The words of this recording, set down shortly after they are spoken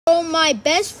So my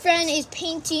best friend is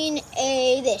painting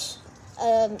a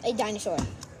dinosaur.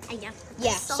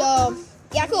 Yeah. So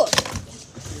yeah, cool.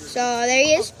 So there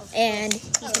he is, and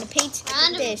he's gonna paint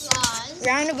this.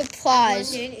 Round of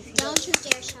applause. Don't you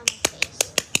dare show my face.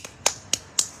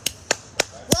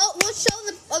 Well, we'll show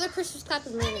the other Christmas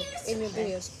clapping later in your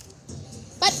videos.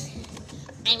 But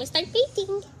I will start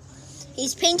painting.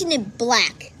 He's painting it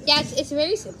black. Yeah, it's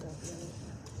very simple.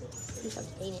 You just have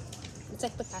to paint it. It's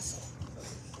like Picasso.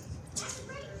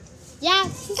 Yeah,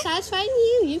 if it's satisfying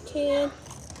you can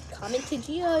comment to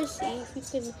Gio, see if you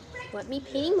can let me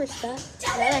paint more stuff.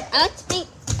 I like to paint.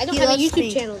 I don't have a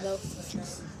YouTube channel though,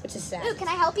 which is sad. Ooh, can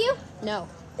I help you? No.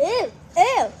 Ew.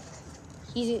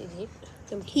 He's an idiot.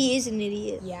 He is an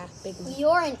idiot. Yeah, big one.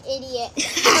 You're an idiot.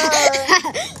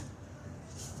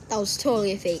 That was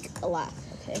totally a fake. A laugh.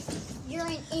 Okay. You're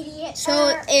an idiot.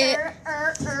 So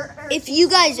if you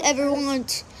guys ever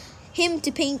want him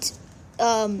to paint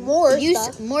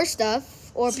more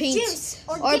stuff or paint juice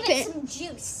or give it some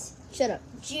juice. Shut up.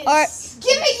 Juice. Or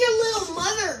Give it your little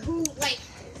mother who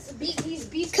these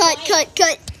beats. cut.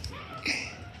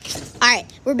 All right,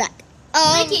 we're back.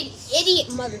 Freaking idiot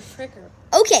motherfricker.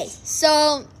 Okay,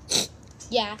 so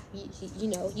Yeah, you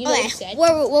know what he said.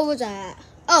 What was I at?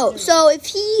 Oh, so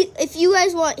if you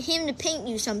guys want him to paint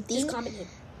you something, Just comment him.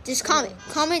 Just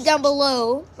comment down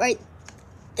below, right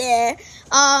there.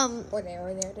 Or there.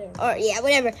 Or yeah,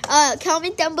 whatever.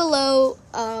 Comment down below.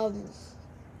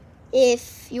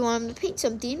 If you want him to paint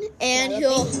something, and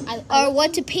or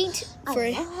what to paint for,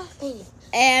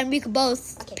 and we could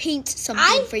both paint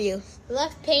something for you.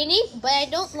 Love painting, but I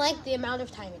don't like the amount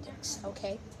of time it takes.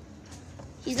 Okay.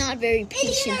 He's not a very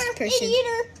patient person.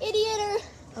 Idioter.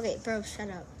 Okay, bro, shut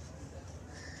up.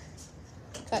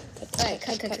 Cut.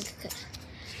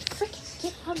 Freaking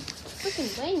get out of the freaking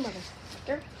way,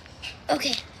 motherfucker.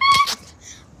 Okay.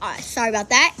 Alright, sorry about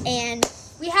that. And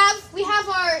We have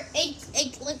our egg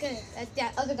look at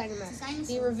that other dynamite.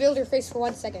 You revealed your face for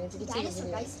 1 second. If you can see the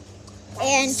video.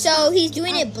 and so he's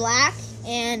doing it black,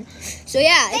 and so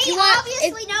yeah. They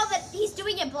obviously know that he's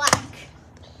doing it black.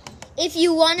 If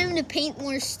you want him to paint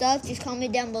more stuff, just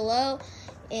comment down below,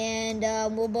 and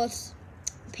we'll both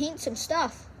paint some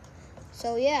stuff.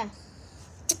 So yeah.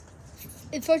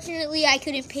 Unfortunately, I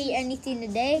couldn't paint anything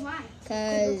today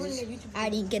because I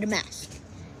didn't get a mask.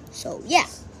 So yeah.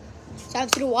 So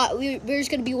we're just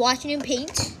gonna be watching him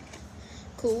paint.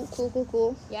 Cool.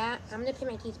 Yeah, I'm gonna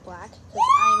paint my teeth black because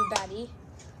I'm a baddie.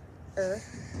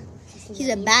 He's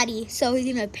a baddie, so he's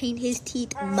gonna paint his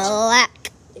teeth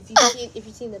black. If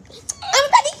you've seen the, I'm a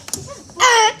baddie.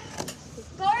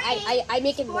 I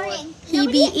make it more. He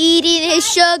be eating his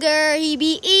sugar.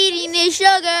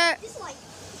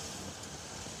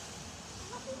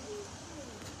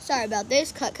 Sorry about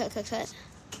this. Cut.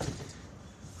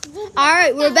 All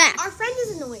right, we're back. Our friend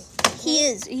is annoying. He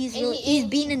is. He's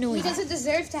being annoying. He doesn't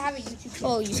deserve to have a YouTube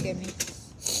channel. Oh, you scared me.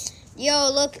 Yo,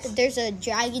 look, there's a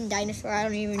dragon dinosaur. I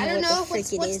don't even know what the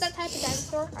frick it what's is. that type of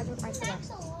dinosaur? I forgot.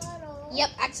 Yep,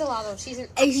 axolotl. She's an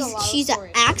She's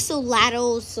an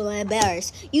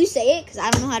axolotl. You say it, because I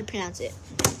don't know how to pronounce it.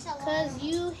 Because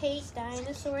you hate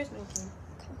dinosaurs.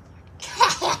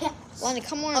 Well,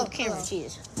 come on the camera,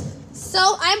 jeez.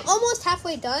 So I'm almost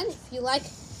halfway done. If you like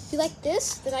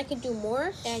this, then I can do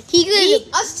more. And He could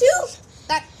us too.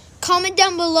 comment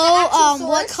down below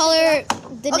what color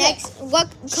the next what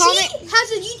comment. She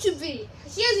has a YouTube video.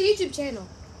 She has a YouTube channel.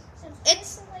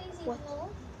 It's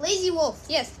Lazy Wolf.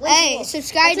 Yes. Lazy Wolf.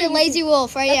 Subscribe to Lazy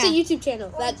Wolf, right? That's a YouTube channel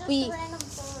that we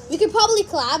could probably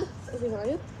collab if we want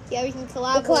to. Yeah, we can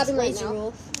collab. We're collabing with Lazy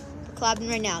Wolf. We're collabing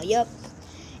right now. Yep.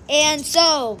 And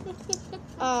so,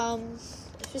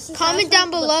 comment down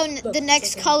below the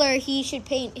next color he should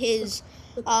paint his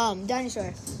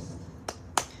dinosaur.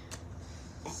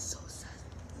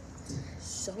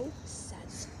 So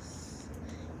satisfying.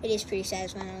 It is pretty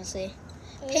satisfying, honestly.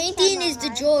 Painting is the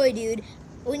joy, dude.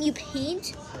 When you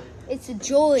paint, it's the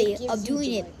joy of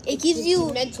doing it. It gives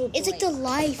you mental joy. It's like the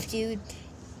life, dude.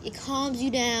 It calms you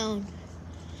down.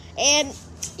 And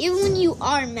even when you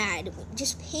are mad,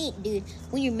 just paint, dude.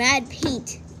 When you're mad,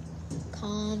 paint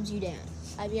calms you down.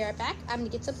 I'll be right back. I'm gonna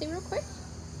get something real quick.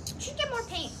 You should get more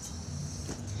paint.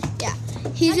 Yeah,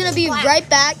 he's gonna be right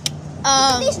back. Look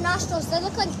at these nostrils. They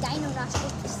look like dino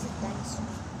nostrils. This is a dinosaur.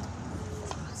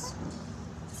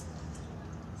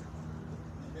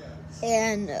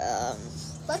 And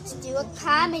Let's do a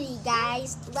comedy,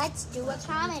 guys. Let's do a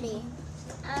comedy.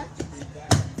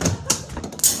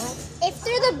 If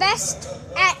they're the best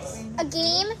at a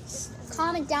game,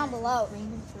 comment down below.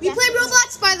 We play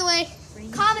Roblox, by the way.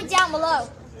 Comment down below.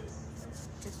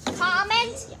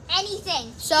 comment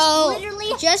anything. So,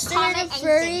 Literally just comment a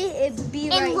furry, it'd be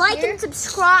and right like here. and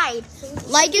subscribe.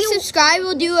 Like and subscribe.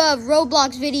 We'll do a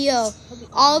Roblox video.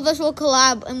 All of us will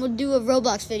collab and we'll do a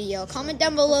Roblox video. Comment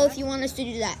down below if you want us to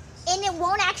do that. And it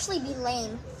won't actually be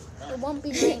lame. It won't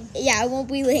be lame. Yeah, it won't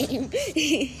be lame.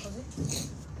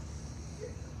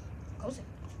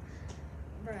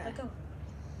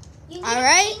 You need All to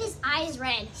right. paint his eyes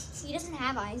red. He doesn't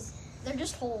have eyes. They're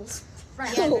just holes.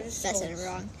 That's it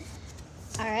wrong.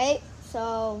 All right,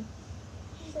 so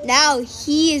now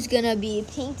he is gonna be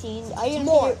painting. Are you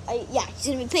gonna yeah, he's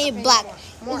gonna be painting black.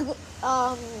 More.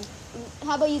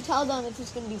 How about you tell them if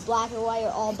it's gonna be black or white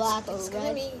or all black or It's red?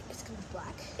 gonna be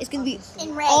black. It's gonna be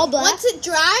In red. all black. Once it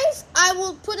dries, I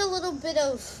will put a little bit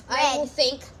of. I Red. will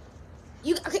think.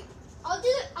 You okay? I'll do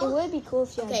it. It would be cool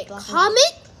if you Okay, had black.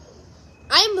 comment.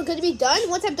 I'm going to be done.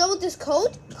 Once I'm done with this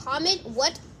coat, comment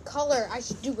what color I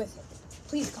should do with it.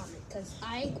 Please comment, because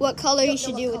I... What color you Don't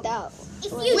should know do what without?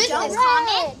 If you With don't red.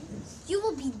 comment, you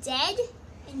will be dead,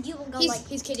 and you will go like.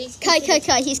 He's kidding. Cut.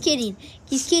 He's kidding.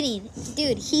 He's kidding.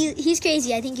 Dude, he's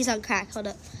crazy. I think he's on crack. Hold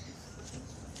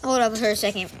up for a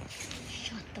second.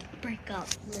 Shut the frick up.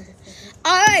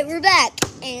 All right, we're back.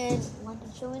 And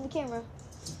show in the camera.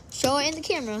 Show it in the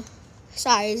camera.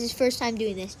 Sorry, this is his first time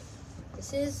doing this.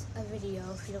 This is a video.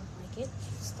 If you don't like it,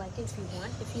 dislike it if you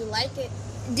want. If you like it,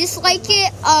 Dislike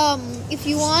it if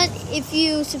you want. If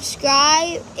you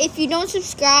subscribe. If you don't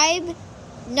subscribe,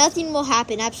 nothing will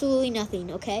happen. Absolutely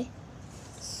nothing, okay?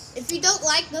 if you don't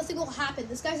like, nothing will happen.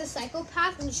 This guy's a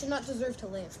psychopath and he should not deserve to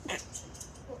live.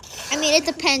 I mean, it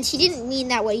depends. He didn't mean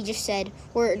that what he just said.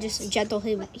 We're just gentle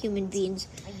human beings.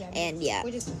 And yeah,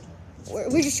 We're just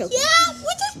joking. yeah,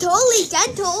 we're just totally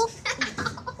gentle.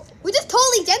 We're just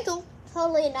totally gentle.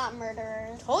 Totally not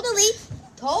murderers. Totally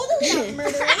not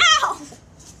murderers. Ow!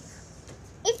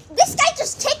 If this guy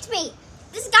just kicked me.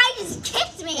 This guy just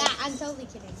kicked me. Yeah, I'm totally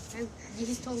kidding.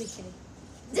 He's totally kidding.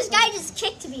 This guy just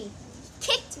kicked me.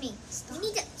 Kicked me. You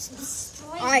need to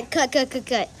destroy. All right, cut. You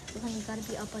gotta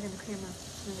be up on the camera.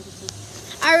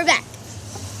 All right, we're back.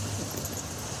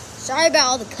 Sorry about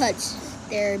all the cuts.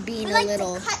 They're being We a like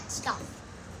little. to cut stuff.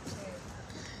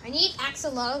 I need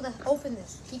Axolotl to open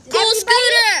this. Keep this.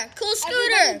 Cool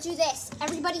scooter. Everybody do this.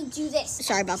 Everybody do this.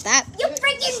 Sorry about that. You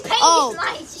freaking painted Oh,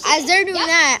 my as they're doing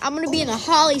that, I'm gonna be in a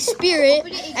holly spirit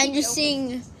Open it and and keep just it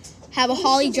sing "Have a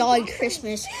Holly Jolly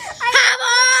Christmas." Have a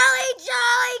holly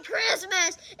jolly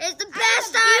Christmas. It's the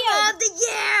best time of the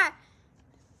year.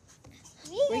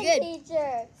 We're good.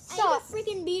 Teacher. I have a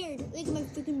freaking beard. Look at my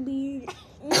freaking beard.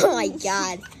 Oh my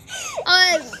god.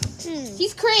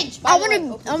 He's cringe. I'm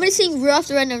gonna sing Rudolph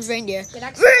the Red-Nosed Reindeer. Get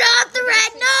Axolotl. Rudolph the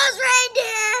Red-Nosed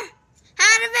Reindeer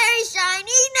had a very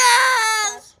shiny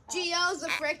nose. Gio's a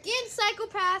freaking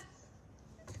psychopath.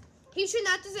 He should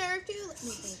not deserve to.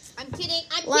 I'm kidding.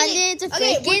 London's a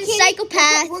Okay, we're freaking kidding.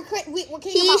 psychopath. We're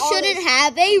kidding He about all shouldn't this.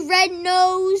 have a red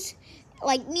nose.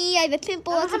 Like me, I have a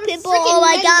pimple. I That's a have pimple. freaking Oh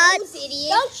my red god. nose, idiot.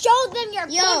 Don't show them your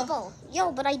Yo. pimple.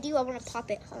 Yo, but I do. I want to pop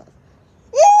it. Hold on.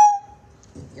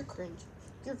 You're cringe.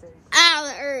 You're very. Ow,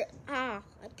 that hurt. I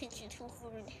pinched it too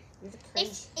hard. You're the cringe.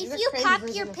 If You're the you cringe pop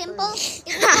version your of pimple, furry.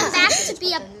 it will come back to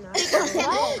be a bigger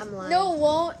pimple. I'm lying. No, it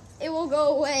won't. It will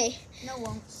go away. No,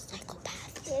 won't. Psychopath.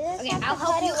 Okay, I'll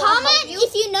help you. Comment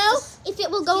if you know if it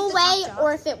will go Keep the away top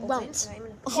or if it open, won't. and I'm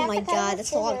gonna- Oh my god,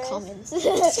 that's a lot of comments.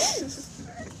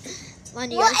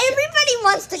 London, Well, everybody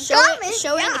wants to comment.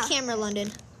 show it in yeah. the camera,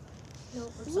 London. No,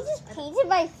 I'm You sorry. just painted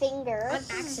my finger. On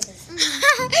accident.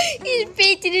 He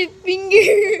painted his finger.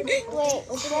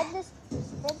 Wait, spread this.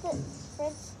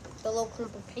 Spread. The little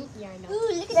clump of paint. Yeah, I know.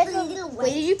 Ooh, look at the little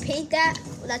Wait, did you paint that?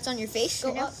 That's on your face? Go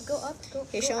right now? up, go up, go.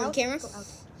 Here, go show on out, camera. Go out.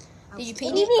 Did you What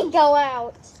paint do you it? mean go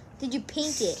out? Did you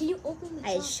paint it? Can you open the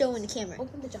I jar? show in the camera.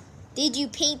 Open the jar. Did you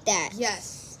paint that?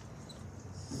 Yes.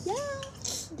 Yeah.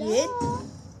 You did?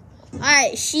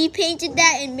 Alright, she painted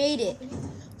that and made it.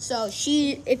 So if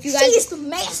you guys She is the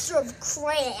master of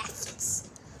crafts.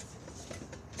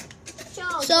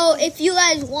 So if you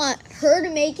guys want her to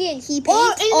make it and he Or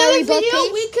paints, in or we another both video,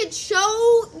 paint, we could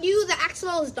show you the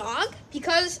Axolotl's dog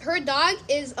because her dog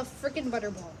is a freaking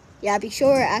butterball. yeah, be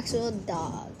sure Axel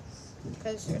dog.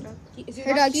 Because her dog, is your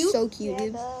Her dog dog's cute? so cute,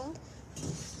 dude.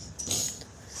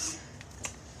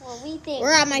 Well, we think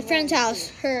We're at my friend's house.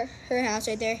 Her house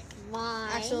right there. Mine.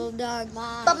 Axel dog.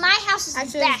 But my house is the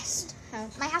Actually- best.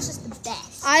 House. My house is the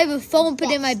best. I have a phone put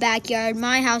in my backyard.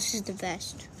 My house is the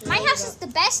best. My house is the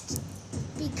best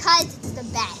because it's the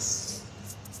best.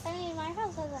 I mean, my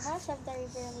house has a hot tub that we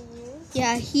barely use.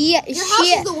 Yeah, Your house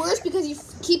is the worst because you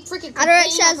keep freaking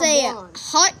Adarex complaining has like a moron.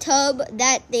 hot tub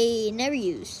that they never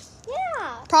use.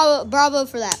 Yeah. Bravo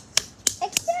for that.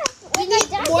 Except We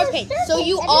need more paint. So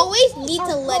you always need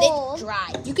to let it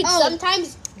dry. You can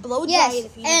sometimes blow dry it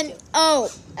if you need to.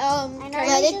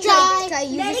 Let it dry. Can I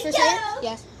use this for a second?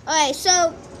 Yes. Okay, so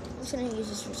I'm just gonna use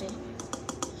this for a second.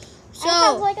 I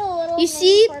have like a little you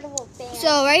see, portable fan.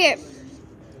 so right here,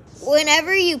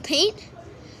 whenever you paint,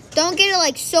 don't get it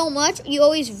like so much. You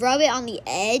always rub it on the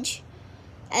edge,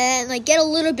 and like get a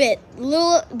little bit.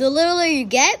 The littler you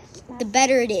get, the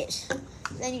better it is.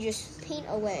 Then you just paint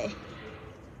away.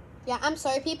 Yeah, I'm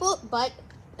sorry, people, but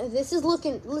this is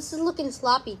looking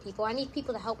sloppy, people. I need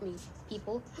people to help me,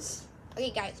 people. Okay,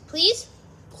 guys, please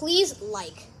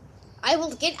like. I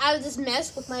will get out of this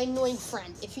mess with my annoying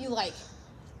friend if you like.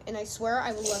 And I swear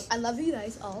I love you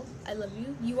guys all. I love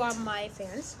you. You are my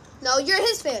fans. No, you're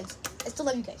his fans. I still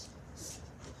love you guys.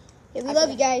 Yeah, we love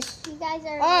you guys. You guys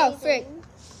are Oh, amazing. frick.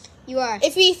 You are.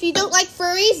 If you don't like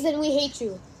furries, then we hate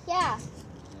you. Yeah,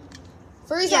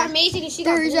 Furries are amazing. And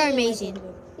Furries are amazing.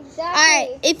 exactly.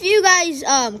 Alright, if you guys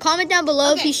comment down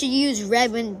below if you should use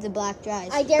red when the black dries.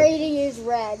 I dare you to use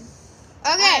red.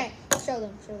 Okay. Show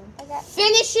them.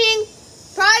 Finishing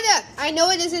product. I know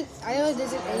it isn't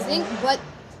anything, but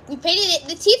we painted it.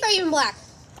 The teeth are even black.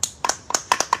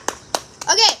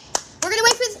 Okay, we're gonna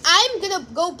wait for this. I'm gonna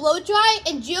go blow dry,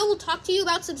 and Gio will talk to you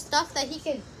about some stuff that he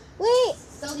can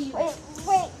sell to you. Wait.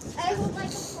 I would like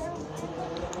to show you.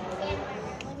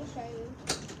 Let me show you.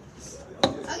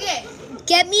 Okay.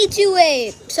 Get me to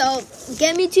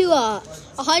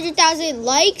 100,000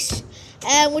 likes,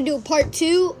 and we'll do a part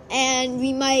 2, and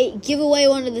we might give away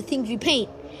one of the things we paint.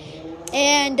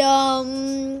 And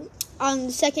on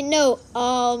the second note,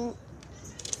 I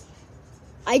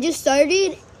just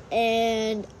started,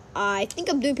 and I think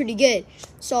I'm doing pretty good.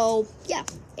 So yeah,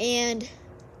 and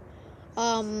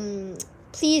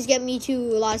please get me to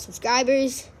a lot of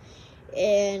subscribers.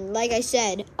 And like I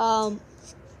said,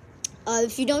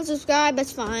 if you don't subscribe,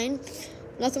 that's fine.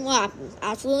 Nothing will happen.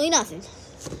 Absolutely nothing.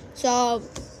 So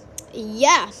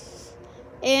yeah,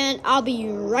 and I'll be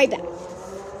right back.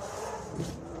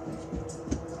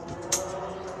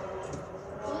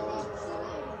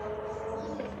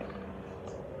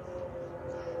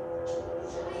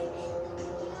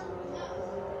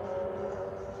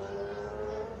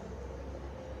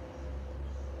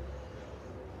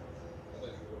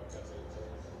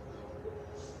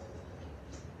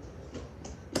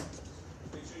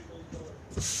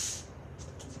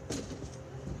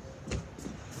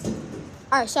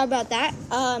 Alright, sorry about that.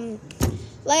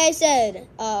 Like I said,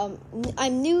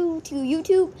 I'm new to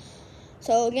YouTube,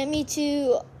 so get me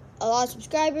to a lot of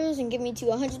subscribers and get me to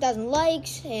 100,000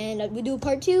 likes, and we'll do a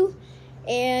part 2,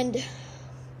 and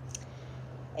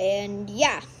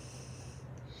yeah.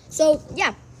 So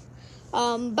yeah,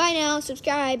 bye now.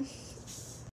 Subscribe.